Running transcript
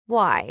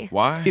Why?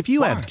 Why? If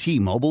you have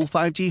T-Mobile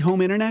 5G home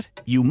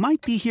internet, you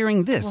might be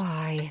hearing this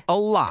Why? a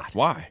lot.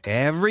 Why?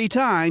 Every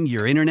time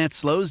your internet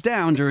slows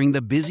down during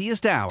the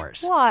busiest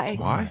hours. Why?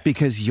 Why?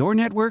 Because your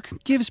network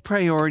gives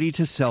priority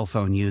to cell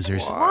phone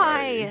users.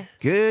 Why?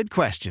 Good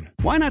question.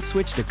 Why not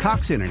switch to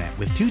Cox Internet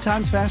with 2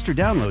 times faster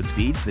download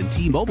speeds than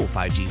T-Mobile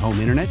 5G home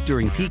internet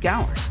during peak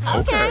hours?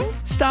 Okay.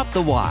 Stop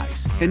the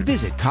whys and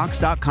visit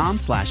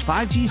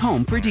cox.com/5G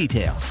home for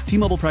details.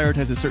 T-Mobile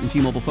prioritizes certain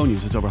T-Mobile phone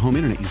users over home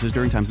internet users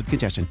during times of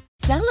congestion.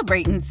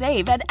 Celebrate and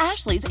save at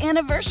Ashley's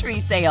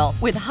Anniversary Sale.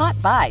 With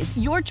Hot Buys,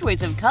 your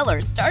choice of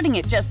colors starting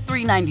at just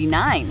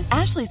 $3.99.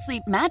 Ashley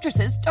Sleep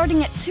mattresses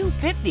starting at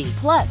 $2.50.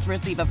 Plus,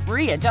 receive a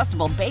free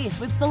adjustable base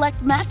with select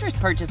mattress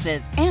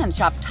purchases. And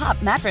shop top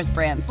mattress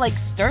brands like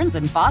Stearns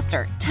 &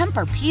 Foster,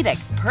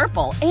 Tempur-Pedic,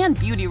 Purple, and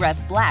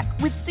Beautyrest Black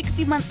with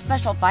 60-month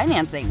special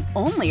financing.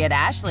 Only at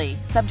Ashley.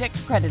 Subject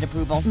to credit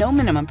approval. No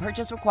minimum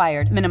purchase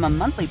required. Minimum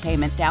monthly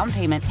payment, down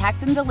payment,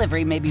 tax, and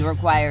delivery may be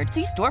required.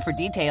 See store for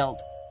details.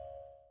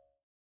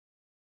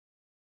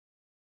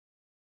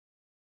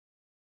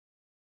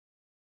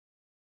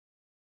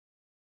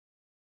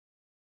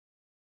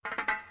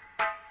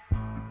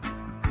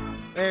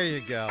 There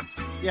you go.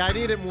 Yeah, I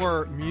needed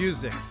more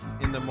music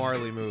in the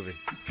Marley movie.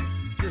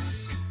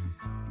 Just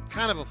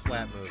kind of a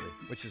flat movie,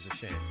 which is a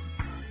shame.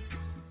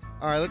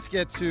 All right, let's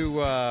get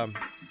to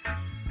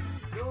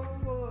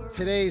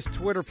today's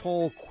Twitter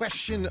poll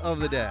question of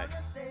the day.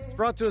 It's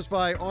brought to us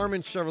by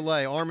Armin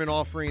Chevrolet. Armin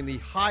offering the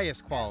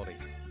highest quality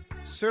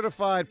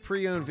certified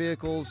pre-owned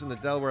vehicles in the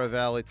Delaware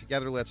Valley.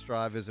 Together, let's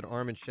drive. Visit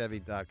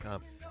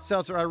arminchevy.com.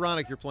 Seltzer,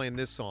 ironic you're playing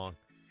this song,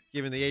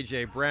 given the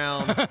A.J.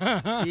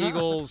 Brown,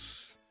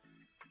 Eagles,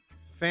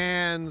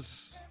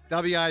 fans,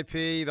 WIP,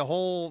 the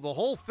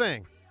whole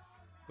thing.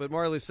 But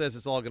Marley says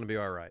it's all going to be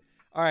all right.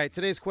 All right,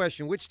 today's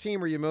question, which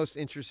team are you most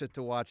interested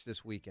to watch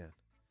this weekend?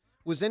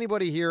 Was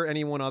anybody here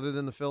anyone other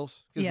than the Phils?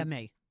 Yeah,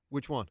 me.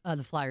 Which one?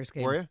 The Flyers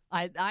game. Were you?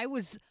 I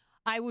was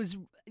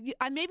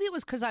maybe it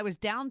was because I was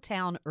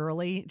downtown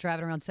early,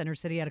 driving around Center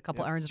City, had a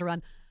couple errands to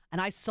run,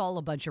 and I saw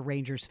a bunch of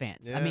Rangers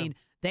fans. Yeah. I mean,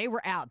 they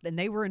were out, and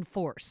they were in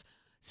force.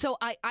 So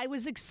I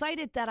was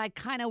excited that I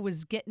kind of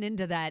was getting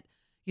into that,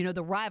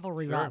 the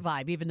rivalry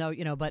vibe, even though,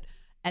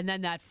 and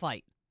then that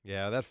fight.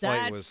 Yeah, that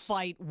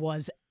fight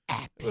was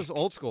epic. It was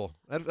old school.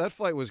 That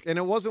fight was, and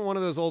it wasn't one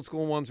of those old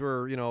school ones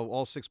where,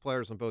 all 6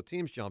 players on both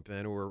teams jump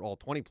in, or all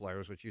 20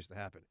 players, which used to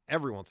happen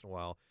every once in a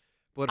while.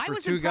 But for I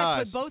was two impressed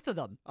guys, with both of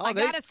them. Oh, I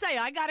gotta say,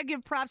 I gotta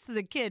give props to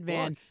the kid,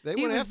 man. Look, they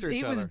went after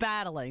each other. He was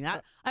battling.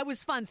 I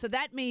was fun. So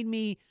that made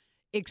me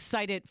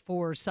excited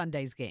for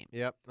Sunday's game.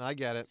 Yep, I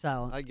get it.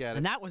 So I get it.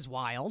 And that was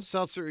wild.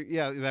 Seltzer,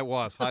 yeah, that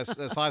was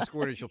as high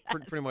scored as you'll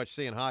pretty much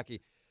see in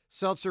hockey.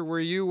 Seltzer, were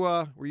you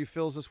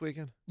Phils this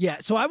weekend? Yeah,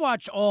 so I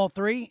watched all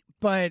 3,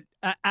 but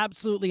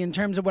absolutely, in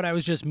terms of what I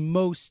was just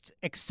most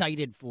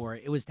excited for,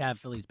 it was to have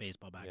Phillies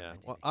baseball back. Yeah,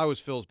 well, I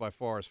was Phils by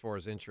far as far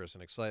as interest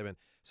and excitement.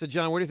 So,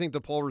 John, where do you think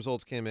the poll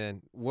results came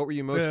in? What were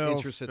you most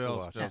interested to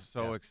watch?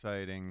 So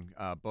exciting,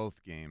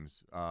 both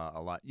games,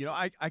 a lot.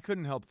 I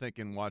couldn't help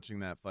thinking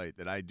watching that fight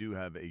that I do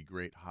have a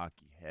great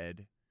hockey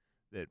head.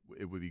 That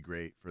it would be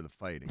great for the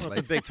fighting. Well, it's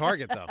a big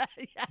target, though.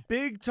 Yeah.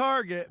 Big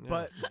target,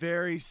 but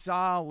very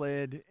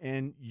solid,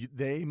 and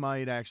they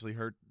might actually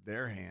hurt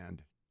their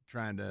hand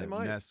trying to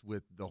mess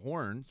with the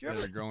horns that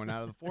are growing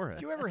out of the forehead.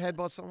 Did you ever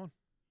headbutt someone?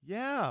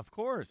 Yeah, of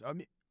course. I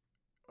mean,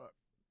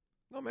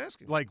 no, I'm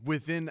asking. Like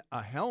within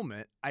a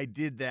helmet, I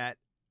did that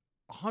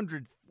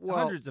hundreds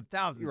of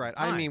thousands. You're right. Of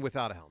times. I mean,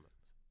 without a helmet.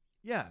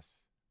 Yes.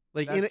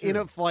 Like in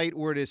a fight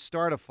or to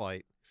start a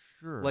fight.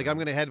 Sure. Like I'm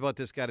going to headbutt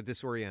this guy to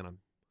disorient him.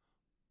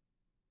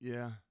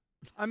 Yeah.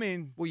 I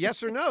mean, well,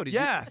 yes or no?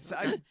 Yes.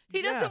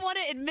 He doesn't want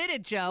to admit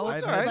it, Joe. Well,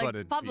 it's all right.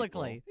 Like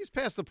publicly. He's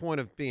past the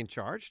point of being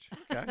charged.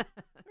 Okay.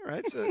 All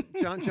right. So,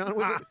 John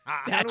was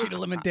statute of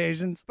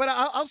limitations. But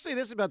I'll say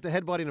this about the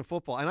headbutting in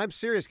football, and I'm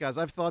serious, guys.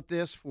 I've thought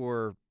this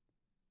for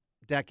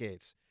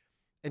decades.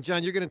 And,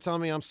 John, you're going to tell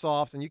me I'm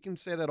soft, and you can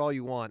say that all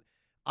you want.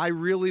 I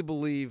really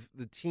believe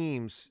the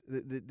teams,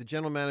 the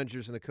general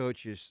managers and the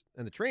coaches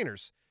and the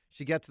trainers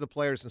should get to the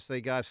players and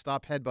say, guys,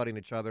 stop headbutting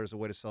each other as a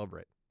way to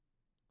celebrate.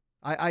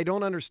 I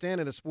don't understand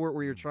in a sport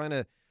where you're trying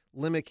to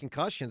limit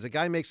concussions. A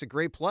guy makes a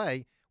great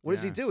play. What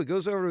does he do? He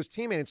goes over to his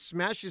teammate and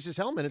smashes his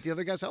helmet at the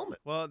other guy's helmet.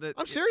 Well,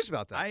 I'm serious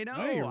about that. I know.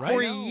 No, you're right.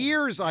 For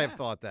years, I have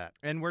thought that.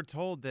 And we're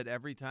told that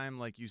every time,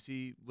 like, you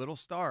see little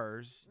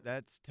stars,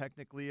 that's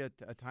technically a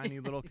tiny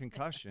little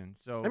concussion.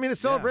 So I mean, the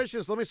celebration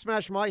is, let me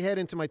smash my head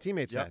into my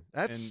teammate's head.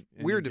 That's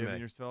and weird to you're me.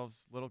 giving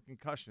yourselves little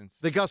concussions.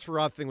 The Gus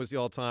Farad thing was the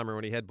all-timer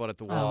when he headbutted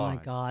the wall. Oh,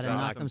 my God. And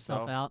knocked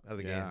himself out. Of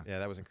the game. Yeah,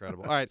 that was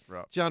incredible. All right,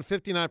 John,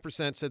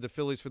 59% said the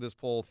Phillies for this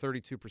poll,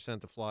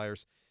 32% the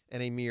Flyers,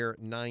 and a mere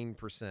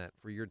 9%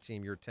 for your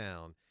team, your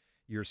town,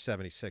 your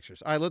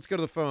 76ers. All right, let's go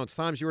to the phones.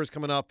 Time's yours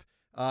coming up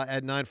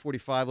at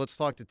 9:45. Let's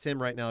talk to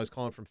Tim right now. He's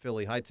calling from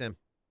Philly. Hi, Tim.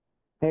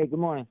 Hey, good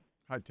morning.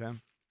 Hi,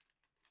 Tim.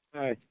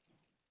 Hi.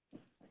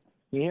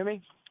 You hear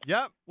me?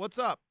 Yep. What's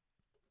up?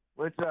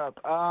 What's up?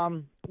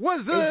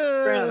 What's up?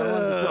 Brown, I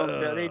wanted to talk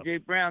about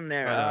AJ Brown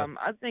there.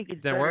 I think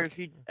it's Didn't better work?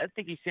 I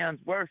think he sounds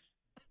worse.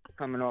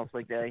 coming off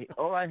like that.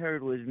 All I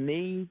heard was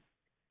me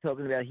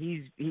talking about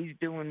he's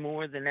doing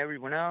more than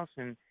everyone else,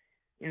 and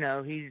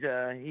he's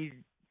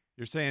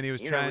You're saying he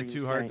was You know trying what he's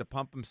too hard saying. to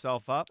pump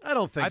himself up? I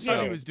don't think I so.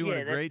 thought he was doing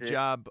Yeah, a great that's it.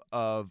 job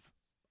of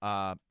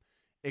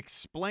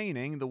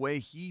explaining the way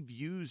he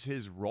views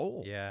his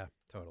role. Yeah,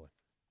 totally.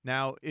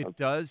 Now, it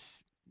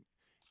does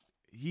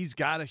 – he's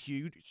got a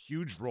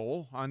huge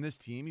role on this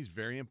team. He's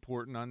very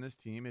important on this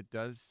team. It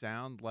does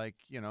sound like,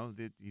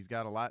 that he's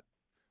got a lot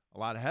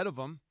ahead of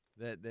him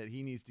that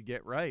he needs to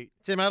get right.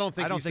 Tim, I don't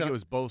think it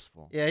was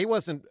boastful. Yeah, he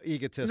wasn't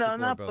egotistical No, or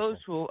not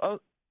boastful. boastful.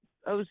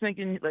 I was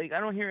thinking, like, I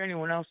don't hear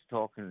anyone else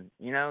talking.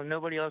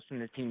 Nobody else from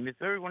the team.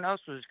 If everyone else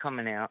was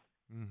coming out,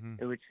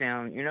 it would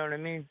sound. You know what I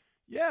mean?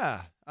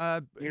 Yeah.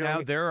 You know,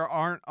 Now, there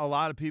aren't a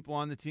lot of people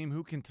on the team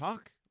who can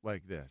talk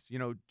like this.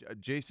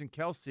 Jason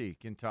Kelsey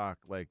can talk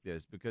like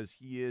this because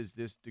he is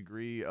this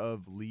degree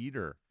of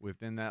leader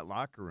within that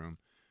locker room.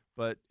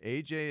 But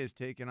AJ has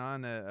taken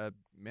on a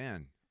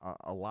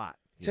lot.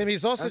 Tim,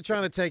 he's also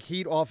trying to take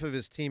heat off of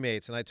his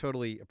teammates, and I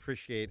totally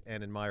appreciate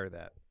and admire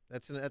that.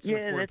 That's an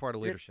important part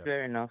of leadership. That's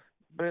fair enough.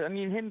 But I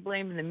mean, him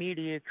blaming the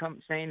media,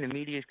 saying the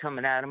media is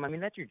coming at him. I mean,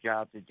 that's your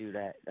job to do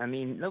that. I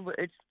mean,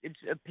 it's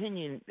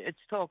opinion. It's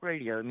talk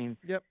radio. I mean,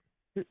 yep.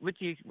 What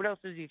else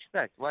does he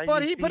expect? Why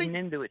But is he he- but feeding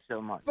into it so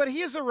much? But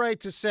he has a right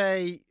to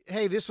say,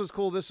 hey, this was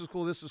cool, this was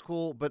cool, this was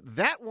cool, but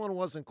that one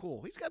wasn't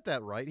cool. He's got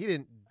that right. He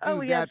didn't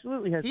do he that.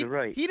 absolutely has the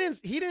right. He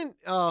didn't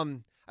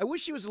I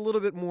wish he was a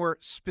little bit more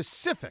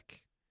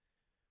specific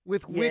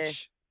with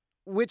which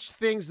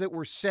things that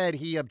were said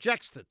he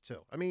objects to.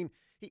 I mean,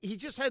 he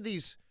just had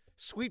these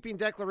sweeping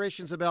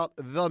declarations about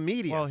the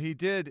media. Well, he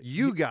did.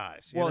 You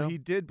guys. He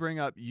did bring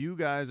up, you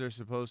guys are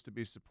supposed to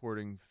be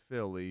supporting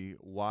Philly.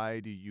 Why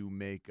do you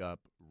make up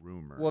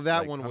rumors? Well, that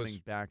Like, one was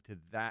coming back to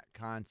that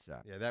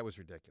concept. Yeah, that was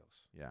ridiculous.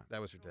 Yeah.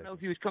 That was I don't know ridiculous.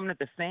 if he was coming at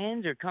the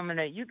fans or coming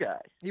at you guys.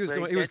 He was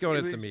Like, going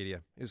it at the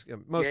media. He was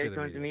mostly yeah, the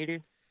going media. at the media.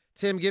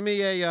 Tim, give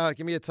me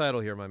a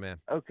title here, my man.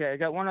 Okay, I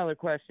got one other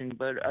question,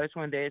 but I just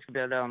wanted to ask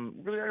about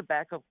we got to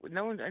back up. I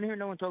didn't hear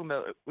no one talking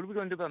about what are we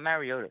going to do about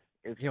Mariota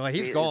if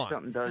He's gone. If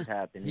something does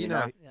happen. He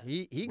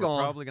We're gone.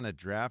 probably going to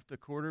draft a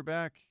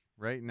quarterback.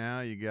 Right now,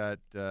 you got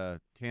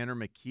Tanner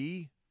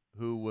McKee,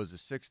 who was a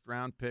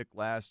 6th-round pick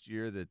last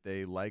year that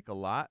they like a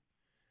lot.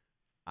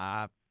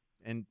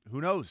 And who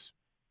knows?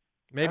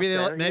 Maybe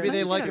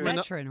they like him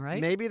enough. Veteran,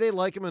 right? Maybe they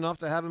like him enough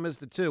to have him as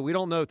the 2. We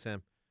don't know,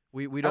 Tim.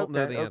 We don't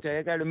know the answer. Okay,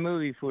 I got a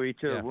movie for you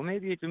too. Yeah. Well,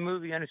 maybe it's a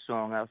movie and a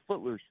song.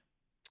 Footloose.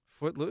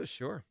 Footloose,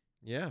 sure.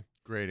 Yeah.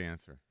 Great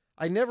answer.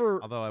 I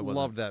never Although I wasn't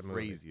loved that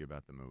movie. crazy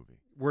about the movie.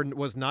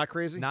 Was not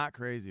crazy? Not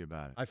crazy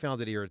about it. I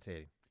found it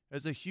irritating.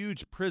 It's a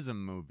huge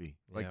Prism movie.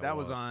 Like, Yeah, it that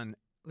was was. on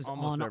It was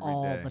almost on every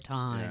all day. the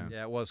time.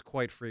 Yeah, it was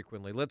quite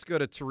frequently. Let's go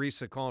to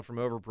Teresa calling from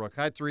Overbrook.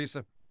 Hi,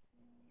 Teresa.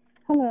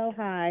 Hello,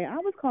 hi. I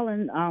was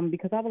calling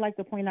because I would like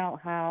to point out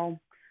how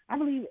I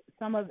believe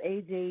some of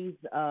AJ's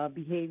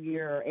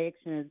behavior or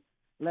actions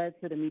led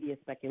to the media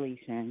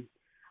speculation.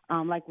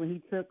 Like when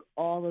he took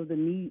all of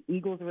the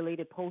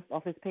Eagles-related posts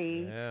off his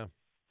page. Yeah.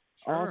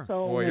 Sure.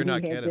 Also, Boy, when you're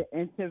not he had kidding. the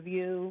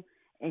interview,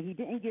 and he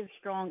didn't give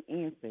strong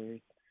answers.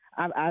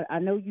 I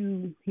know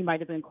he might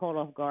have been caught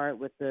off guard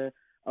with the,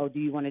 do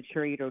you want to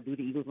trade or do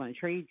the Eagles want to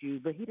trade you?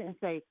 But he didn't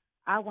say,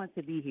 I want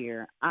to be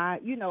here. I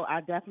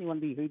definitely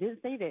want to be here. He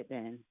didn't say that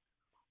then.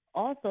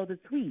 Also, the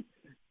tweets.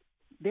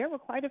 There were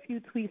quite a few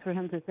tweets for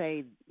him to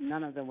say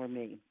none of them were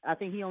me. I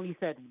think he only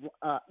said,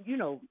 I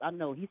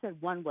know he said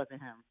one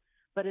wasn't him,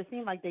 but it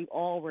seemed like they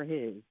all were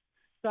his.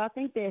 So I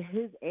think that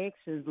his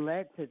actions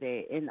led to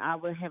that, and I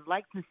would have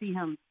liked to see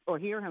him or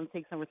hear him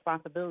take some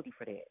responsibility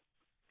for that.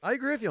 I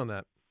agree with you on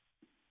that.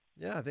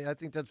 Yeah, I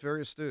think that's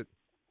very astute.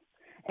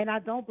 And I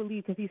don't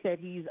believe, because he said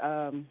he's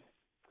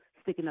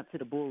sticking up to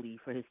the bully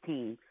for his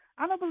team,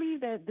 I don't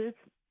believe that this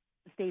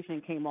station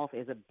came off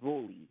as a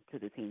bully to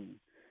the team.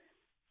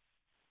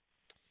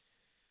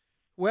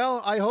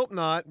 Well, I hope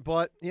not,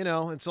 but,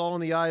 it's all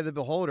in the eye of the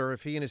beholder.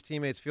 If he and his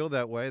teammates feel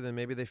that way, then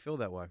maybe they feel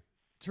that way.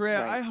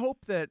 Taria, Right.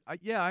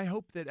 I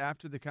hope that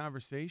after the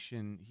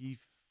conversation he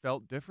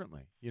felt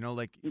differently.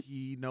 Like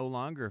he no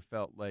longer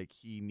felt like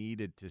he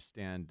needed to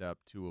stand up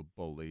to a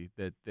bully,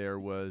 that there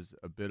was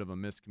a bit of a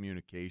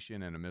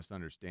miscommunication and a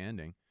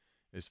misunderstanding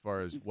as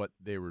far as what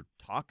they were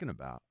talking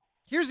about.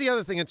 Here's the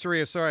other thing, and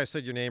Taria, sorry I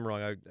said your name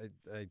wrong.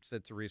 I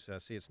said Teresa. I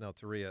see it's now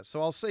Taria.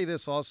 So I'll say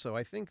this also.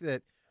 I think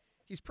that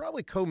he's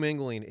probably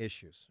commingling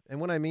issues.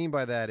 And what I mean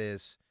by that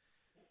is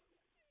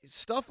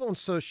stuff on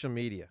social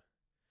media.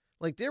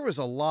 Like there's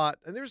a lot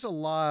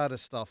of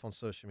stuff on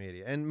social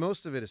media, and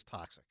most of it is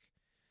toxic.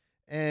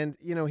 And,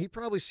 he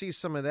probably sees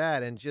some of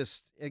that and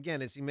just,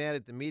 again, is he mad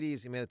at the media?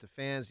 Is he mad at the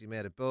fans? Is he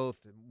mad at both?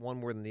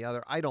 One more than the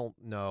other? I don't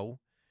know.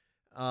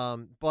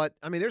 But,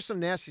 I mean, there's some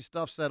nasty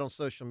stuff said on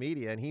social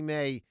media, and he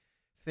may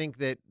think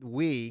that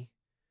we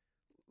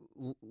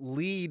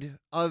lead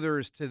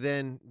others to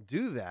then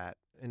do that.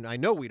 And I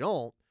know we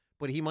don't,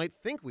 but he might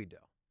think we do.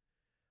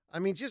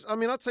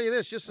 I'll tell you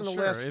this, just in the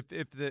last.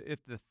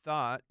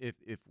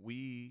 If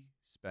we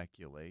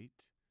speculate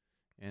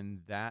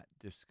and that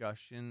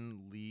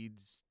discussion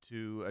leads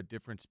to a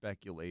different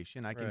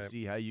speculation. I can Right.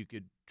 see how you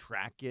could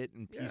track it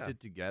and piece Yeah. it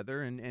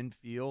together and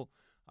feel,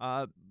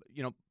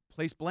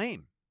 place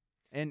blame.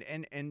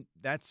 And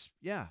that's,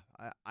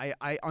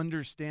 I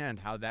understand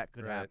how that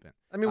could Right. happen.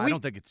 I mean, I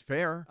don't think it's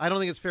fair. I don't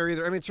think it's fair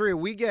either. I mean, Taria,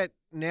 we get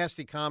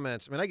nasty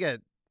comments. I mean, I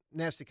get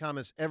nasty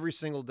comments every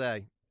single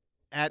day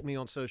at me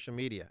on social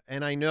media,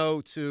 and I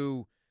know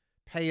to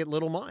pay it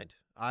little mind.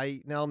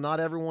 Now, not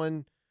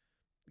everyone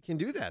can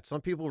do that.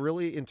 Some people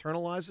really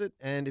internalize it,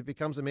 and it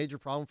becomes a major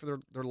problem for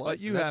their life. But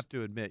you have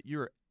to admit,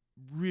 you're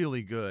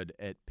really good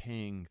at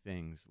paying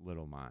things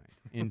little mind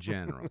in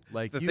general.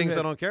 Like the things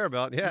I don't care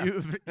about. Yeah,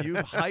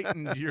 you've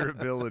heightened your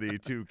ability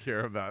to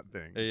care about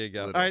things. there you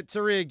go. little. All right,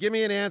 Taria, give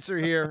me an answer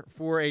here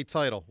for a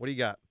title. What do you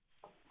got?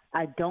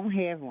 I don't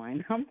have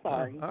one. I'm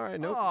sorry. All right,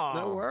 no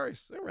Oh.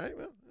 worries. All right,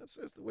 well, that's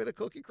the way the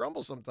cookie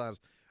crumbles sometimes.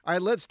 All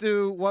right, let's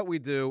do what we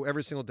do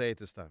every single day at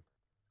this time.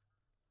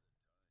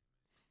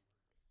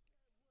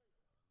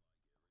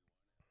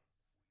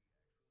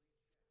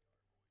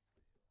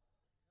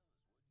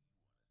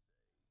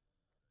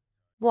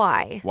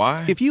 Why?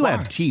 Why? If you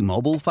have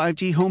T-Mobile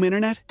 5G home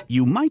internet,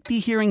 you might be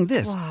hearing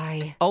this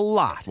Why? a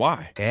lot.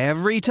 Why?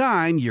 Every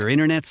time your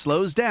internet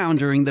slows down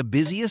during the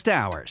busiest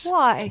hours.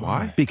 Why?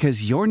 Why?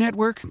 Because your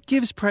network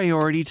gives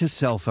priority to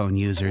cell phone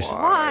users.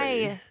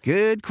 Why?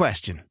 Good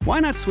question.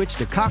 Why not switch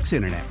to Cox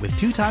Internet with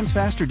 2 times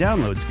faster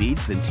download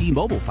speeds than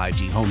T-Mobile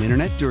 5G home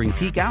internet during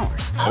peak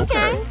hours?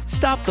 Okay.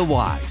 Stop the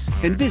whys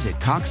and visit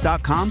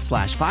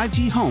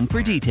cox.com/5G home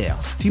for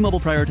details. T-Mobile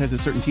prioritizes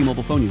certain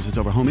T-Mobile phone users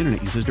over home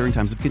internet users during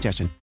times of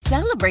congestion.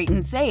 Celebrate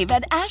and save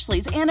at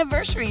Ashley's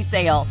Anniversary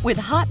Sale. With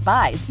Hot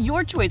Buys,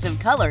 your choice of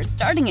colors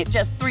starting at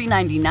just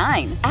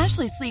 $3.99.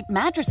 Ashley Sleep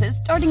mattresses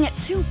starting at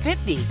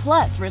 $2.50.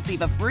 Plus,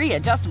 receive a free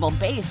adjustable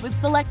base with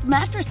select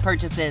mattress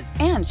purchases.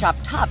 And shop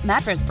top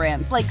mattress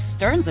brands like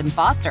Stearns &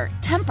 Foster,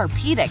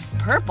 Tempur-Pedic,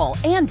 Purple,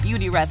 and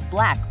Beautyrest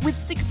Black with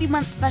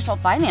 60-month special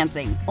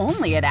financing.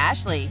 Only at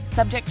Ashley.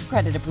 Subject to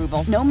credit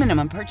approval. No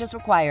minimum purchase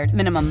required.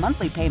 Minimum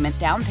monthly payment,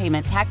 down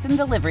payment, tax, and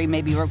delivery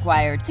may be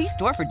required. See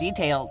store for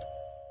details.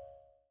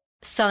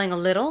 Selling a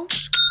little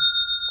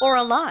or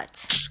a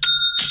lot?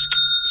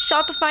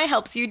 Shopify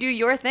helps you do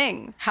your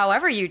thing,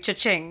 however you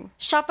cha-ching.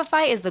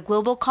 Shopify is the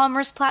global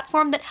commerce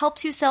platform that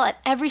helps you sell at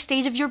every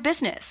stage of your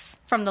business.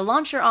 From the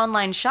launch your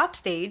online shop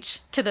stage,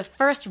 to the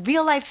first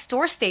real-life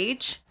store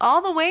stage,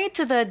 all the way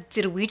to the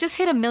did we just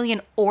hit 1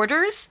 million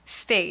orders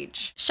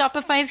stage.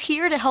 Shopify's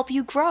here to help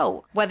you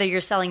grow. Whether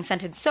you're selling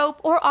scented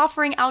soap or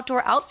offering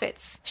outdoor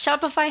outfits,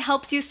 Shopify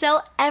helps you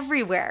sell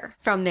everywhere.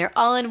 From their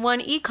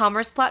all-in-one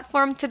e-commerce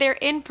platform to their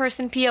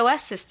in-person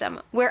POS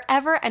system,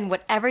 wherever and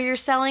whatever you're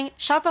selling,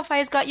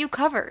 Shopify's got you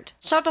covered.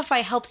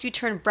 Shopify helps you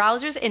turn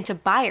browsers into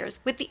buyers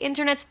with the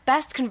internet's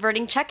best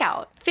converting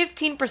checkout.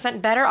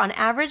 15% better on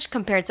average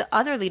compared to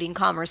other leading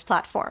commerce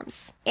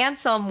platforms. And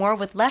sell more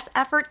with less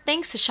effort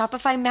thanks to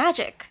Shopify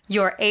Magic,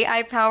 your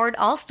AI-powered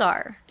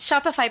all-star.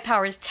 Shopify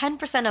powers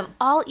 10% of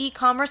all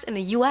e-commerce in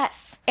the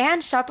U.S.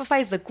 And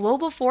Shopify is the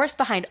global force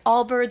behind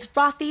Allbirds,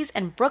 Rothy's,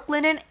 and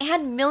Brooklinen,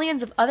 and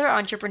millions of other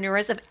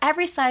entrepreneurs of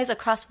every size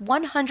across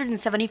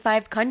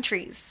 175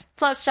 countries.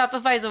 Plus,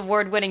 Shopify's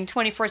award-winning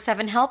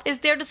 24/7 help is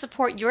there to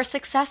support your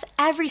success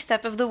every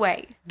step of the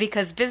way.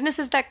 Because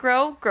businesses that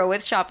grow, grow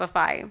with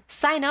Shopify.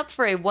 Sign up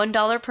for a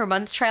 $1 per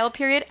month trial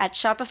period at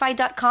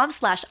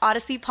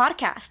shopify.com/Odyssey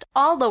Podcast,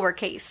 all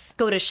lowercase.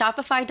 Go to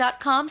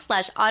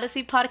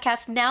shopify.com/Odyssey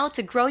Podcast now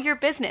to grow your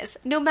business,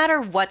 no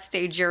matter what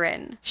stage you're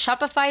in.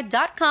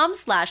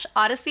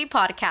 Shopify.com/Odyssey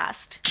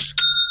Podcast.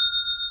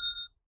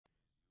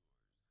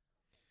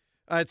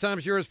 All right,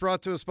 Time's Yours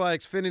brought to us by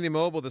Xfinity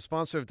Mobile, the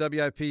sponsor of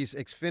WIP's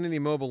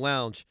Xfinity Mobile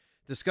Lounge.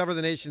 Discover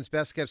the nation's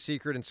best-kept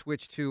secret and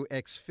switch to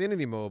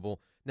Xfinity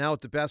Mobile, now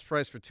at the best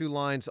price for 2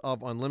 lines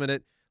of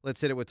unlimited. Let's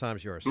hit it with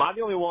Time's Yours. Am I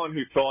the only one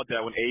who thought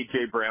that when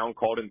A.J. Brown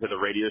called into the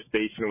radio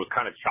station, it was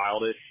kind of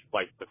childish,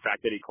 like the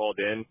fact that he called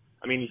in?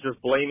 I mean, he's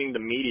just blaming the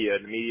media,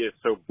 and the media is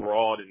so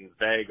broad and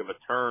vague of a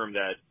term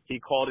that he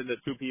called into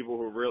 2 people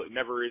who really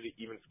never really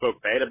even spoke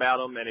bad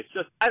about him, and it's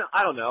just, I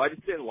don't know, I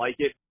just didn't like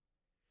it.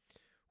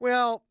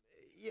 Well,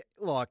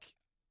 look,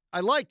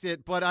 I liked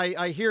it, but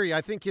I hear you.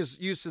 I think his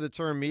use of the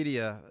term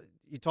media,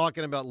 you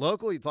talking about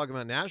local, you talking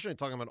about national, you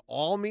talking about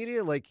all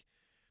media, like,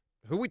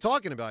 who are we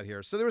talking about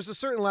here? So there was a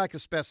certain lack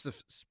of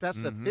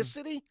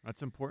specificity.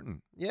 That's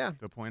important. Yeah.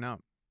 To point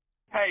out.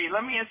 Hey,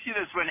 let me ask you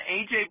this. When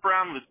A.J.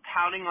 Brown was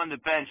pouting on the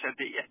bench at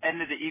the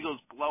end of the Eagles'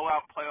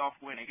 blowout playoff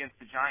win against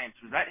the Giants,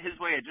 was that his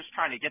way of just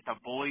trying to get the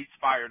bullies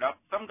fired up?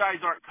 Some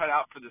guys aren't cut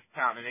out for this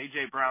town, and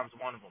A.J. Brown's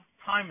one of them.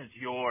 Time is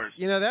yours.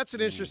 You know, that's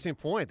an interesting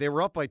point. They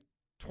were up by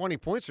 20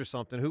 points or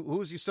something. Who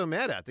was he so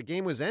mad at? The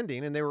game was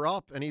ending, and they were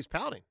up, and he's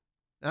pouting.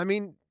 I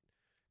mean,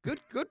 good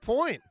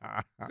point.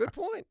 Good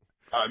point.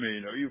 I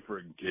mean, are you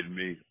freaking kidding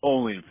me?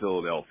 Only in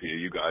Philadelphia,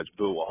 you guys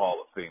boo a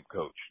Hall of Fame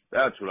coach.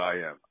 That's what I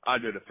am. I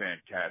did a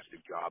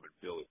fantastic job in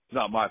Philly. It's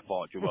not my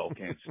fault Joel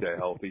can't stay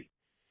healthy.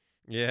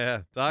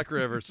 Yeah, Doc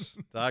Rivers.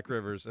 Doc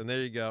Rivers. And there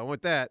you go. And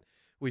with that,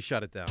 we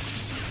shut it down.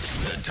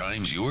 The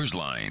Times Yours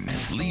line.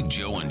 Leave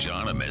Joe and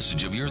John a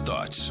message of your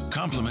thoughts,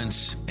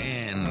 compliments,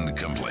 and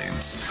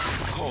complaints.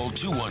 Call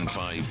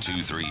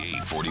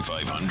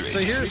 215-238-4500. So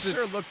here's it.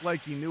 Sure looked like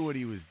he knew what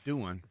he was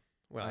doing.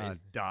 Well,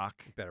 Doc.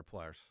 Better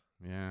players.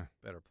 Yeah.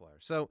 Better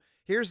players. So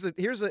here's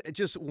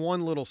just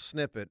one little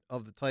snippet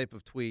of the type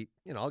of tweet.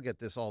 I'll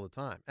get this all the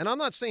time. And I'm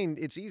not saying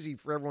it's easy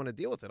for everyone to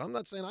deal with it. I'm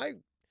not saying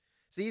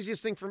it's the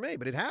easiest thing for me,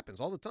 but it happens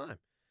all the time.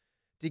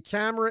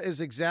 DeCamera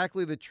is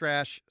exactly the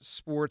trash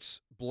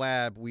sports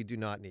blab we do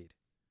not need.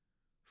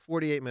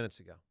 48 minutes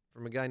ago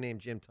from a guy named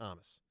Jim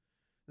Thomas.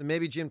 And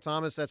maybe Jim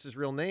Thomas, that's his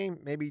real name.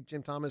 Maybe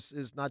Jim Thomas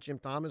is not Jim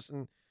Thomas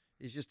and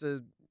he's just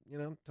a,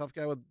 tough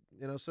guy with,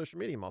 social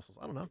media muscles.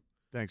 I don't know.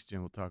 Thanks,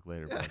 Jim. We'll talk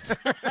later. Yeah.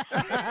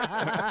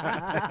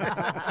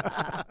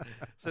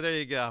 So there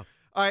you go.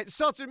 All right,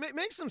 Seltzer,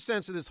 make some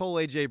sense of this whole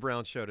A.J.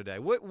 Brown show today.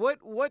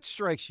 What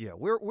strikes you?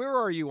 Where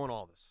are you on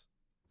all this?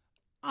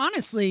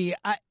 Honestly,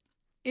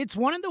 it's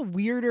one of the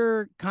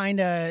weirder kind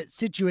of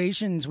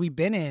situations we've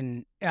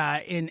been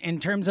in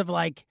terms of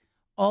like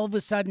all of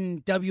a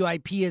sudden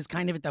WIP is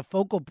kind of at the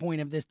focal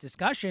point of this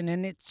discussion,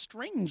 and it's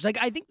strange. Like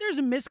I think there's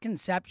a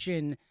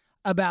misconception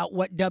about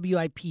what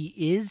WIP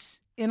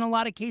is in a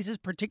lot of cases,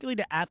 particularly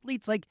to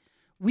athletes. Like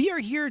we are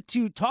here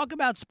to talk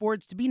about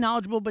sports, to be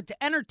knowledgeable, but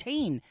to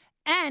entertain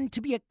and to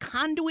be a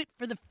conduit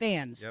for the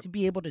fans to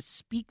be able to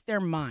speak their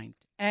mind.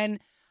 And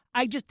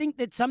I just think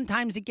that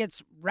sometimes it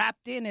gets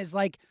wrapped in as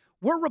like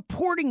we're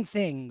reporting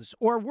things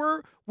or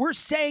we're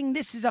saying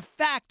this is a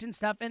fact and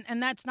stuff,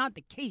 and that's not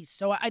the case.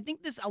 So I think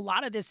a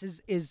lot of this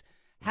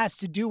has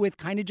to do with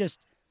kind of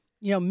just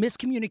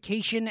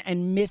miscommunication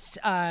and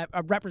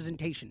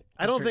misrepresentation.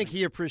 I don't think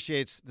he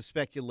appreciates the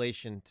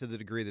speculation to the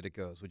degree that it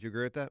goes. Would you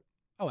agree with that?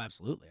 Oh,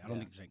 absolutely. I don't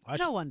think there's any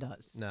question. No one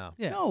does. No.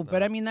 Yeah. No,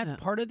 but I mean, that's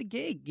part of the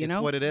gig, It's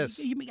what it is.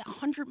 You make a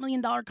 $100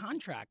 million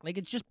contract. Like,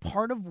 it's just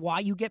part of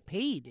why you get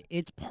paid.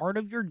 It's part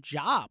of your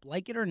job,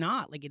 like it or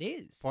not. Like, it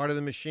is. Part of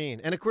the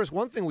machine. And, of course,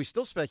 one thing we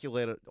still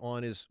speculate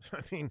on is,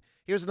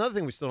 here's another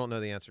thing we still don't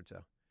know the answer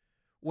to.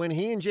 When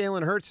he and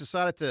Jalen Hurts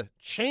decided to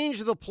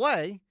change the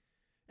play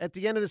at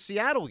the end of the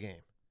Seattle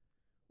game,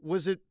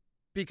 was it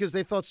because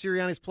they thought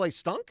Sirianni's play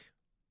stunk?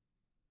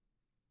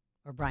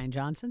 Or Brian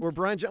Johnson's? Or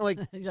Brian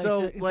Johnson.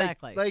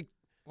 Exactly.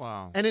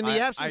 Wow. And in the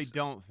absence, I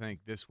don't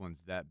think this one's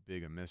that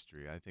big a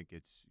mystery. I think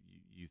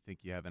you think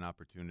you have an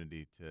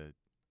opportunity to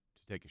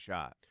take a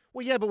shot.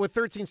 Well, yeah, but with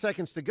 13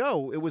 seconds to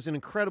go, it was an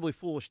incredibly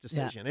foolish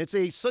decision. Yeah.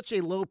 It's such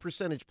a low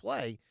percentage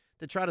play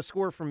to try to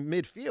score from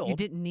midfield. You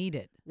didn't need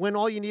it. When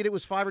all you needed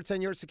was 5 or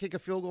 10 yards to kick a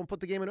field goal and put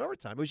the game in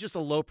overtime. It was just a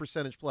low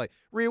percentage play.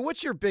 Rhea,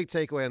 what's your big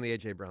takeaway on the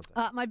A.J. Brown thing?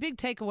 My big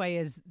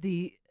takeaway is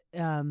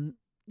and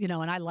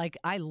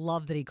I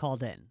love that he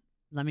called in.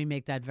 Let me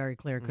make that very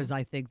clear because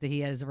I think that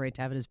he has a right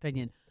to have his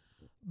opinion.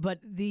 But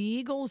the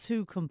Eagles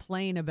who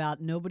complain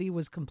about nobody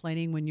was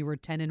complaining when you were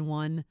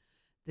 10-1,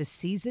 the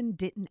season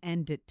didn't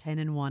end at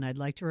 10-1. I'd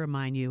like to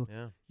remind you,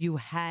 you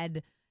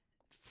had,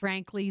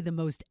 frankly, the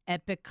most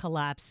epic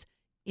collapse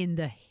in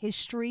the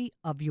history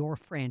of your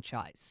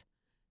franchise.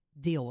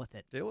 Deal with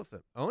it. Deal with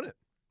it. Own it.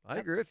 I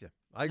agree with you.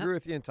 I agree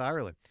with you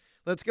entirely.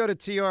 Let's go to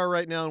TR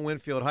right now in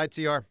Winfield. Hi,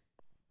 TR.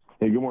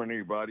 Hey, good morning,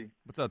 everybody.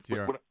 What's up,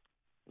 TR?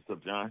 What's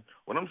up, John?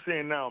 What I'm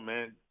saying now,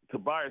 man,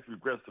 Tobias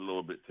regressed a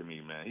little bit to me,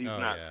 man. He's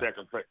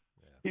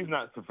He's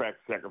not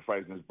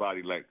sacrificing his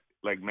body like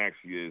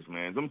Maxie is,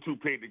 man. Them two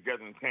played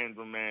together in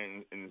tandem,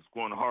 man, and it's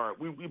going hard.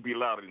 We be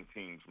louder than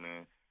teams,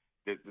 man.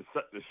 The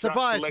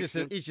Tobias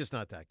he's just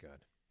not that good.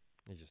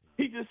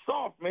 He's just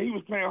soft, man. He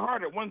was playing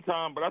hard at one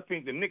time, but I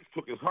think the Knicks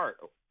took his heart.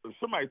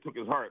 Somebody took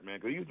his heart, man,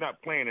 because he's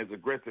not playing as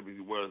aggressive as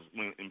he was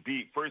when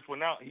Embiid first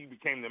went out. He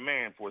became the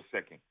man for a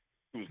second.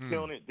 He was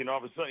killing it. Then all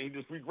of a sudden, he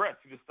just regressed.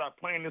 He just stopped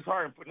playing this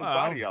hard and putting his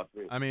body out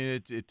there. I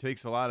mean, it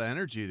takes a lot of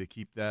energy to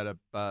keep that up,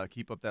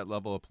 keep up that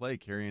level of play,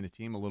 carrying a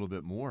team a little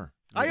bit more.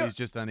 He's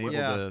just unable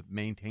to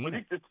maintain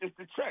it. It's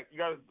the check.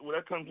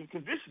 That comes with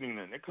conditioning.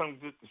 Then that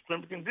comes with the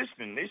strength and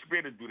conditioning. They should be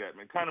able to do that,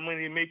 man. Kind of money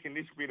they're making,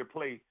 they should be able to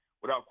play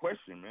without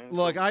question, man.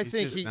 Look, I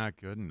think he's not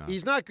good enough.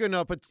 He's not good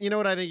enough. But you know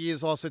what I think he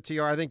is also,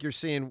 TR. I think you're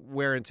seeing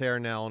wear and tear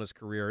now on his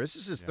career. This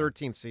is his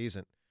 13th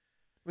season.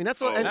 I mean,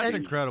 that's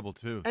incredible,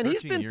 too. And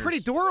he's been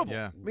pretty durable.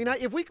 Yeah. I mean,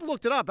 if we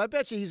looked it up, I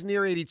bet you he's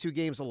near 82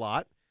 games a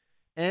lot.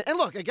 And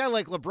look, a guy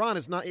like LeBron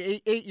is not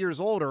 8 years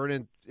older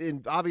and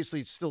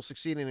obviously still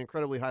succeeding at an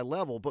incredibly high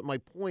level. But my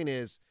point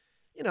is,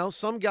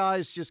 some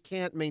guys just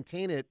can't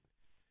maintain it.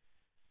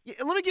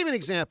 Let me give you an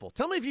example.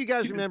 Tell me if you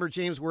guys remember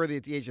James Worthy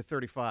at the age of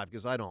 35,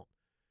 because I don't.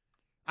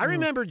 I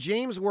remember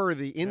James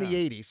Worthy in the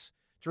 80s,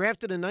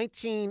 drafted in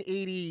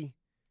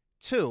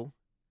 1982.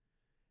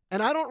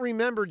 And I don't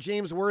remember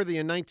James Worthy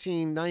in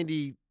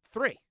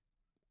 1993.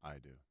 I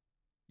do.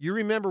 You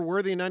remember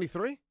Worthy in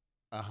 93?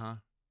 Uh-huh.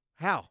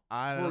 How?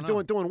 I don't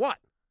know. Doing what?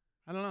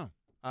 I don't know.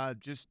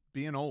 Just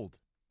being old.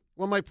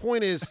 Well, my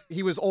point is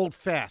he was old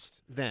fast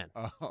then.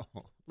 Oh.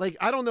 Like,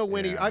 I don't know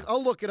when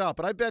I'll look it up,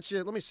 but I bet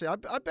you, let me see, I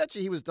bet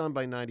you he was done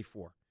by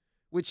 94,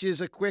 which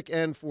is a quick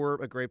end for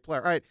a great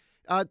player. All right,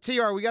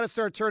 TR, we got to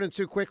start turning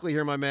too quickly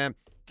here, my man.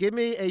 Give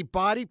me a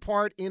body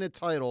part in a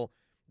title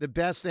the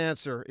best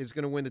answer is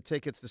going to win the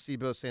tickets to see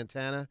both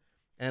Santana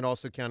and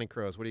also Counting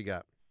Crows. What do you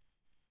got?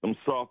 Them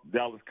soft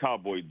Dallas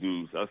Cowboy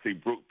dudes. I say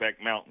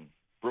Brokeback Mountain.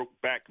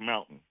 Brokeback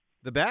Mountain.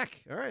 The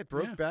back. All right,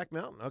 Brokeback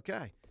Mountain.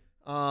 Okay.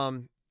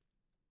 All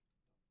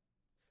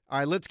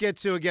right, let's get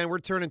to, again, we're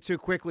turning too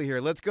quickly here.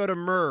 Let's go to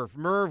Merv.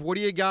 Merv, what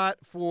do you got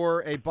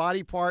for a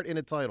body part in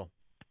a title?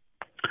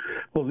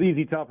 Well,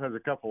 ZZ Top has a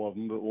couple of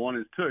them, but one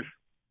is Tush.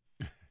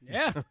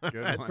 Yeah,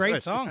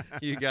 great song.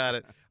 You got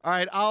it. All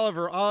right,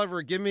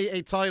 Oliver, give me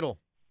a title.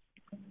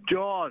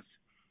 Jaws.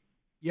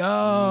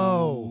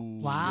 Yo.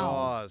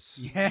 Wow. Jaws.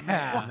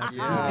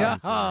 Yeah.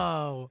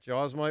 Yo.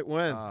 Jaws might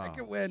win. I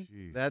could win.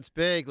 Geez. That's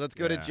big. Let's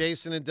go to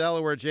Jason in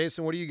Delaware.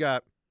 Jason, what do you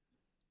got?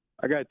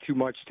 I got too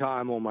much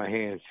time on my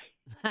hands.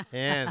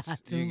 Hands.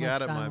 You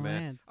got it, my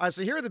man. All right,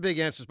 so here are the big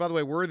answers. By the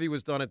way, Worthy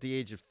was done at the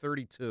age of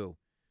 32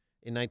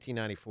 in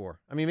 1994.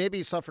 I mean, maybe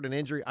he suffered an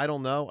injury. I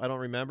don't know. I don't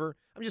remember.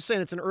 I'm just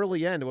saying it's an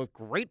early end of a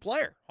great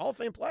player, Hall of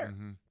Fame player.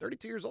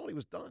 32 years old, he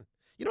was done.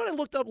 You know what I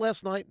looked up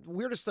last night?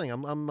 Weirdest thing.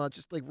 I'm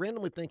just like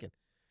randomly thinking.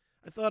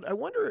 I thought, I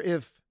wonder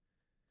if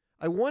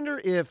it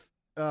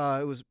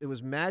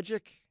was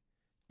Magic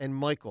and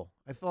Michael.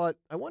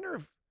 I wonder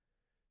if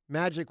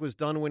Magic was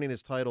done winning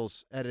his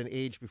titles at an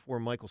age before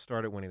Michael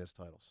started winning his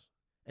titles.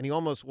 And he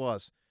almost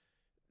was.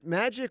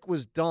 Magic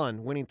was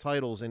done winning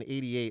titles in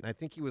 88, and I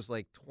think he was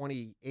like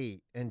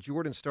 28. And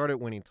Jordan started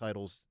winning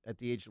titles at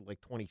the age of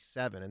like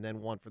 27 and then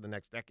won for the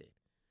next decade.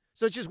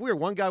 So it's just weird.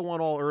 One guy won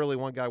all early,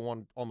 one guy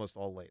won almost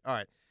all late. All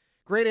right.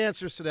 Great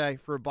answers today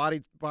for a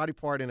body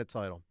part in a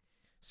title.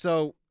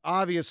 So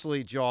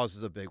obviously Jaws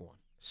is a big one.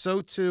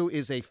 So too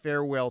is a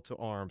Farewell to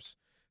Arms.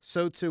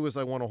 So too is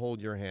I Want to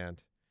Hold Your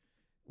Hand.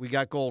 We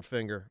got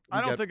Goldfinger.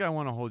 I don't think I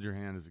Want to Hold Your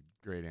Hand is a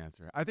great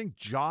answer. I think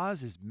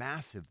Jaws is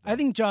massive, though. I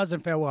think Jaws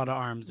and Farewell to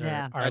Arms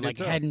are like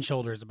too. head and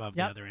shoulders above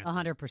the other answers.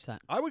 100%.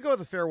 I would go with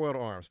the Farewell to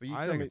Arms, but you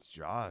I tell think me. it's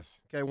Jaws.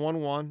 Okay,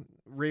 1-1.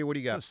 Rhea, what do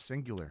you got? So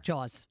singular.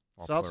 Jaws.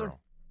 All Seltzer? plural.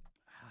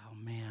 Oh,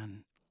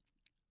 man.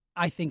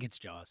 I think it's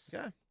Jaws.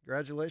 Yeah.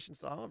 Congratulations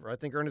to Oliver. I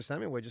think Ernest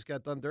Hemingway just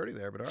got done dirty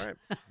there, but all right.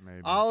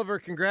 Maybe. Oliver,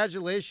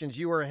 congratulations.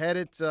 You are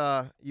headed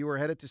to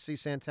see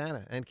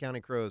Santana and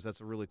Counting Crows. That's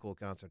a really cool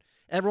concert.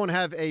 Everyone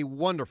have a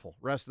wonderful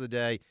rest of the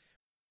day.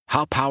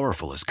 How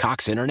powerful is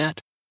Cox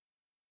Internet?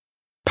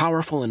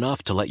 Powerful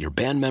enough to let your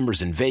band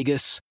members in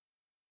Vegas,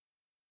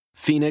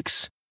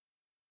 Phoenix,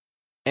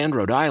 and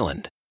Rhode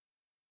Island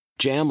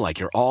jam like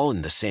you're all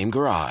in the same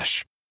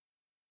garage.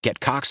 Get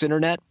Cox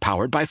Internet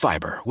powered by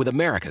fiber with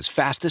America's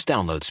fastest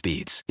download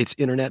speeds. It's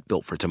internet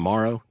built for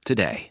tomorrow,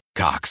 today.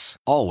 Cox,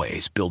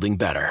 always building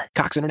better.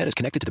 Cox Internet is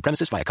connected to the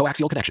premises via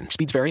coaxial connection.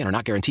 Speeds vary and are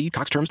not guaranteed.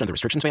 Cox terms and other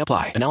restrictions may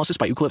apply. Analysis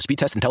by Ookla of Speed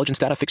Test Intelligence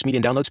Data. Fixed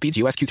median download speeds.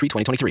 US Q3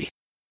 2023.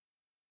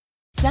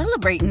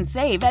 Celebrate and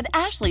save at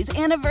Ashley's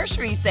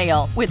Anniversary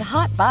Sale. With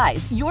Hot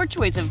Buys, your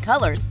choice of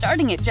colors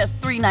starting at just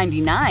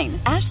 $3.99.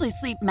 Ashley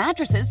Sleep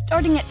mattresses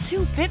starting at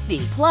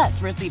 $2.50.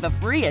 Plus, receive a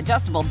free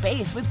adjustable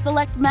base with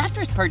select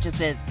mattress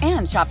purchases.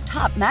 And shop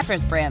top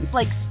mattress brands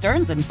like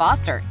Stearns &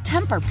 Foster,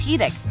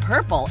 Tempur-Pedic,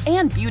 Purple,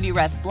 and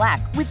Beautyrest Black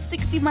with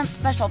 60-month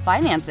special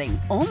financing.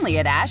 Only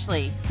at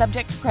Ashley.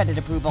 Subject to credit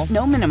approval.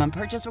 No minimum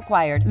purchase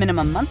required.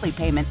 Minimum monthly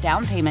payment,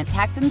 down payment,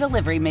 tax, and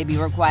delivery may be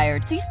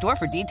required. See store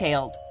for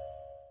details.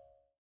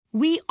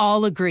 We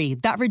all agree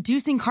that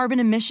reducing carbon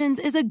emissions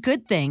is a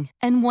good thing.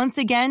 And once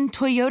again,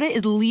 Toyota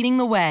is leading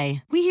the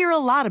way. We hear a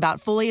lot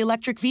about fully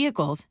electric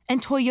vehicles,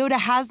 and Toyota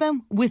has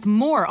them with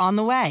more on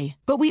the way.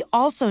 But we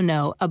also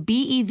know a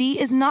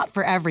BEV is not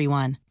for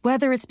everyone.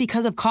 Whether it's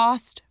because of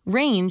cost,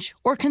 range,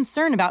 or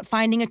concern about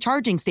finding a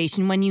charging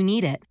station when you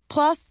need it.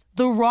 Plus,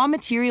 the raw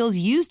materials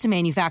used to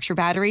manufacture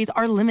batteries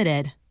are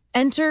limited.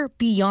 Enter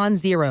Beyond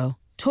Zero,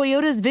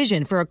 Toyota's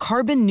vision for a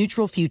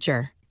carbon-neutral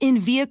future. In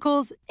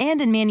vehicles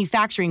and in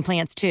manufacturing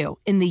plants, too,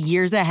 in the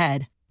years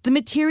ahead. The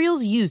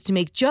materials used to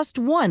make just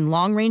one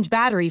long-range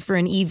battery for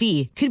an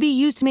EV could be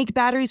used to make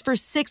batteries for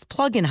 6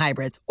 plug-in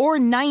hybrids or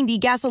 90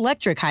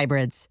 gas-electric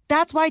hybrids.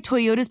 That's why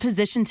Toyota's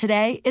position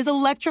today is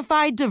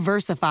electrified,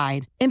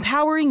 diversified,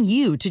 empowering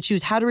you to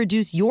choose how to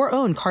reduce your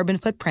own carbon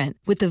footprint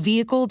with the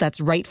vehicle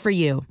that's right for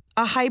you.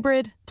 A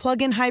hybrid,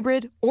 plug-in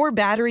hybrid, or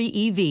battery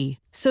EV.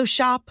 So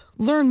shop,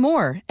 learn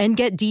more, and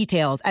get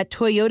details at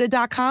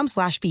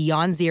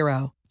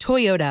toyota.com/beyondzero.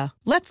 Toyota,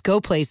 let's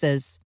go places.